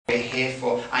here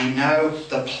for. I know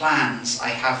the plans I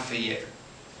have for you.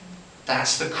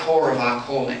 That's the core of our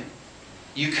calling.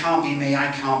 You can't be me,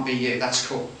 I can't be you. That's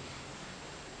cool.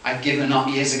 I've given up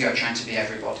years ago trying to be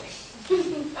everybody.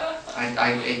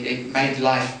 It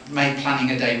made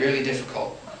planning a day really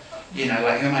difficult. You know,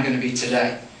 like, who am I going to be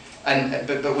today?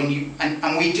 But when you,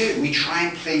 and we try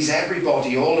and please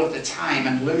everybody all of the time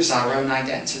and lose our own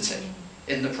identity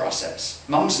in the process.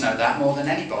 Mums know that more than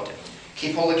anybody.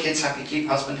 Keep all the kids happy, keep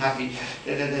husband happy,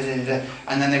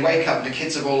 and then they wake up, the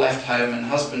kids have all left home, and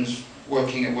husband's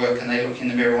working at work, and they look in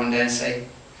the mirror one day and say,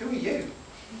 who are you?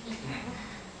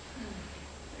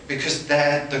 Because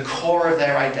the core of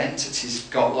their identities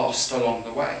got lost along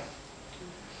the way.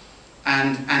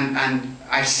 And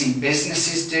I've seen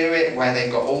businesses do it where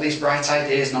they've got all these bright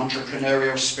ideas and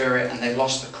entrepreneurial spirit, and they've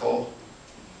lost the core.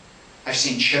 I've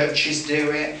seen churches do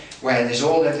it where there's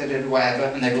all whatever,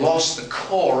 and they've lost the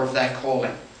core of their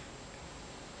calling.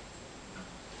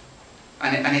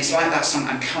 And it's like that.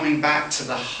 I'm coming back to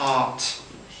the heart.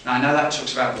 Now, I know that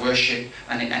talks about worship,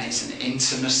 and it's an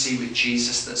intimacy with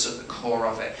Jesus that's at the core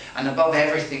of it. And above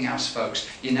everything else, folks,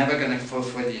 you're never going to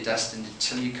fulfill your destiny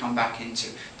until you come back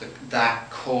into that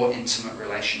core intimate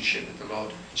relationship with the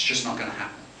Lord. It's just not going to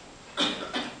happen.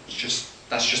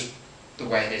 That's just the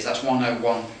way it is. That's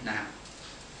 101 now.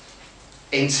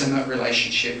 Intimate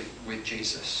relationship with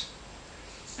Jesus.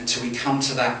 Until we come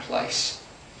to that place.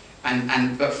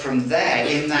 But from there,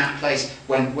 in that place,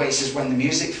 when it says, when the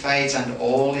music fades and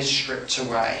all is stripped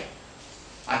away,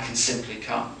 I can simply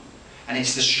come. And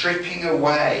it's the stripping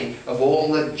away of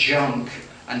all the junk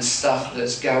and stuff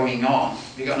that's going on.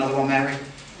 Have you got another one, Mary?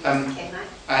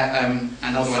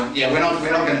 Another one. Yeah, we're not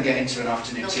going to get into an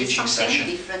afternoon teaching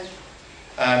session.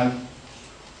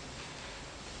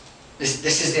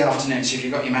 This is the afternoon, so if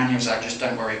you've got your manuals out, just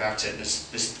don't worry about it.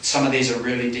 Some of these are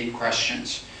really deep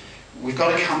questions. We've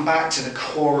got to come back to the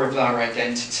core of our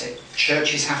identity.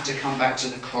 Churches have to come back to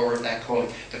the core of their calling,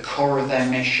 the core of their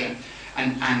mission.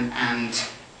 And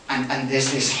there's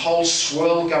this whole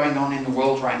swirl going on in the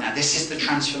world right now. This is the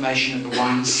transformation of the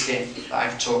wineskin that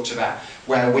I've talked about,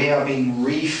 where we are being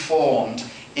reformed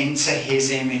into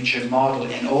his image and model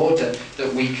in order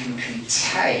that we can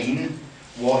contain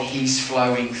what he's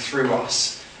flowing through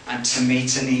us and to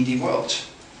meet a needy world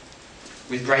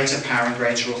with greater power and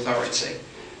greater authority.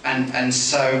 And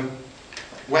so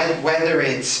whether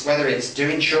it's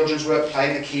doing children's work,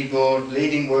 playing the keyboard,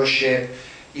 leading worship,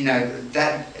 you know,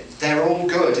 that they're all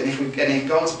good. And if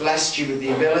God's blessed you with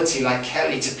the ability, like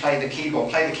Kelly, to play the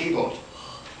keyboard,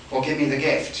 or give me the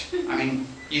gift. I mean,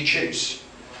 you choose.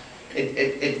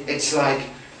 It's like,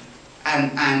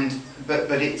 but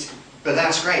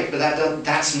that's great. But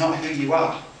that's not who you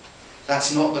are.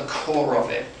 That's not the core of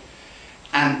it.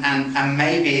 And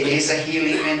maybe it is a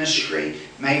healing ministry,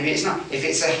 maybe it's not. If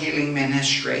it's a healing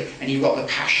ministry and you've got the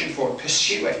passion for it,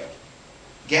 pursue it.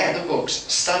 Get the books,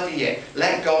 study it.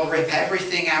 Let God rip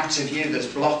everything out of you that's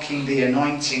blocking the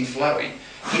anointing flowing.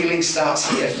 Healing starts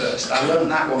here first. I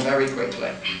learned that one very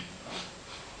quickly.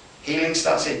 Healing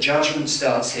starts here. Judgment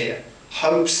starts here.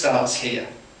 Hope starts here.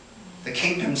 The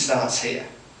kingdom starts here.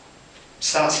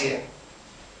 Starts here.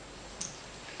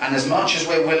 And as much as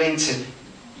we're willing to,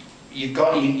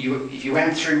 if you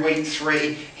went through week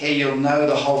 3, here you'll know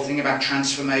the whole thing about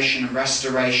transformation and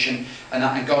restoration,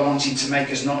 and God wanting to make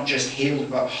us not just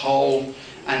healed but whole,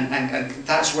 and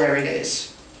that's where it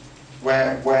is.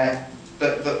 But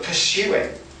pursue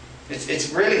it.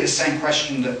 It's really the same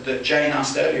question that Jane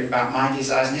asked earlier about my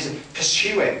desires and his.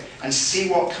 Pursue it and see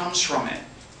what comes from it.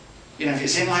 You know, if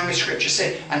it's in line with Scripture,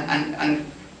 see. And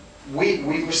we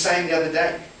were saying the other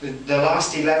day, the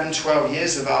last 11, 12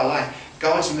 years of our life,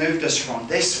 God's moved us from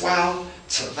this well,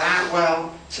 to that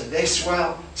well, to this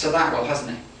well, to that well,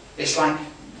 hasn't he? It's like,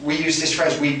 we use this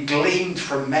phrase, we gleaned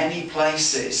from many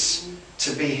places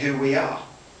to be who we are.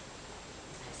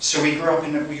 So we grew up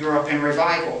in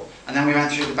revival, and then we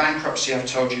went through the bankruptcy I've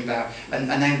told you about, and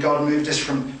then God moved us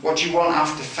from, what do you want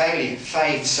after failure?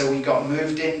 Faith. So we got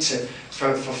moved into,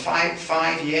 for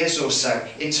 5 years or so,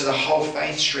 into the whole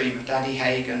faith stream of Daddy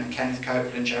Hagen and Kenneth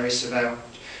Copeland, Jerry Savelle,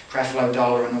 Creflo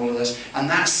Dollar and all of this. And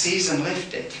that season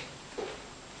lifted.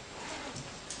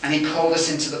 And he called us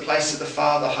into the place of the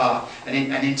Father heart,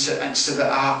 and so that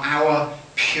our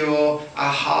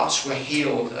hearts were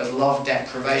healed of love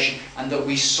deprivation, and that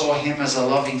we saw him as a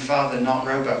loving Father, not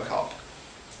Robocop.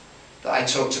 That I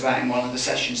talked about in one of the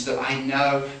sessions, that I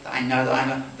know that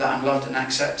I'm loved and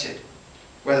accepted.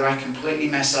 Whether I completely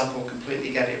mess up or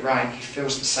completely get it right, he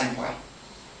feels the same way.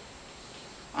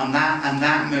 And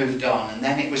that moved on, and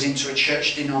then it was into a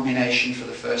church denomination for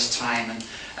the first time,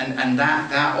 and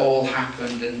that all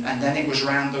happened, and then it was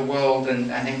around the world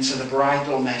and into the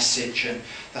bridal message and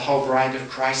the whole bride of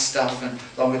Christ stuff, and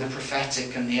along with the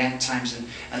prophetic and the end times,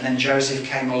 and then Joseph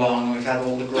came along, and we've had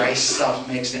all the grace stuff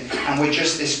mixed in, and we're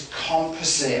just this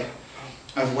composite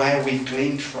of where we've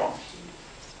gleaned from.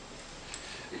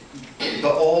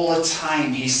 But all the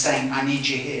time he's saying, I need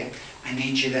you here, I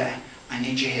need you there, I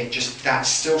need you here. Just that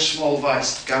still small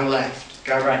voice, go left,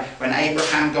 go right. When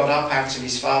Abraham got up out of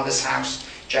his father's house,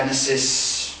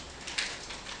 Genesis,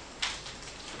 I've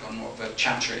forgotten what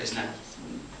chapter it is now,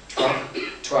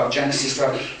 12, Genesis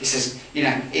 12, he says, you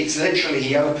know, it's literally,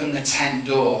 he opened the tent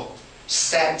door,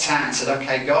 stepped out and said,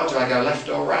 okay, God, do I go left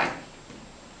or right?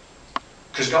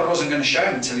 Because God wasn't going to show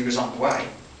him until he was on the way.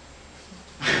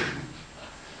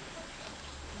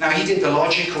 Now, he did the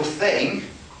logical thing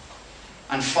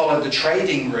and followed the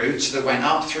trading routes that went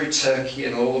up through Turkey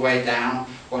and all the way down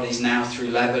what is now through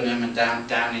Lebanon and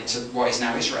down into what is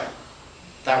now Israel.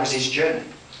 That was his journey.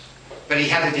 But he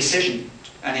had a decision,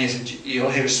 and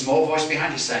you'll hear a small voice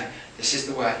behind you saying, this is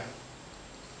the way.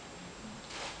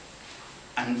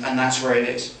 And that's where it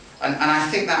is. And I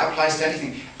think that applies to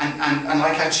anything. And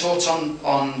like I taught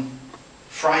on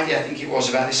Friday, I think it was,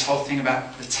 about this whole thing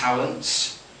about the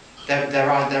talents. There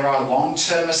are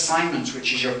long-term assignments,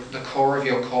 which is the core of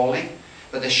your calling,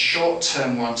 but there's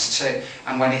short-term ones too.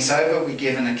 And when it's over, we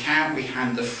give an account, we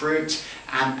hand the fruit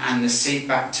and the seed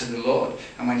back to the Lord.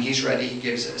 And when he's ready, he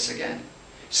gives it us again.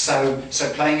 So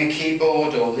playing a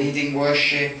keyboard or leading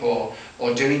worship or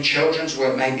doing children's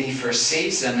work may be for a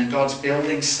season, and God's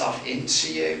building stuff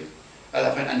into you at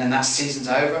that point, and then that season's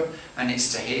over and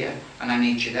it's to here, and I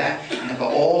need you there.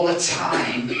 But all the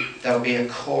time, there'll be a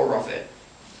core of it.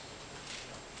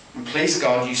 And please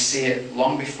God, you see it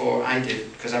long before I did,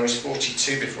 because I was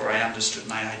 42 before I understood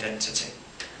my identity.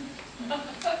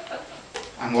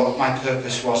 And what my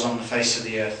purpose was on the face of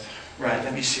the earth. Right,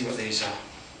 let me see what these are.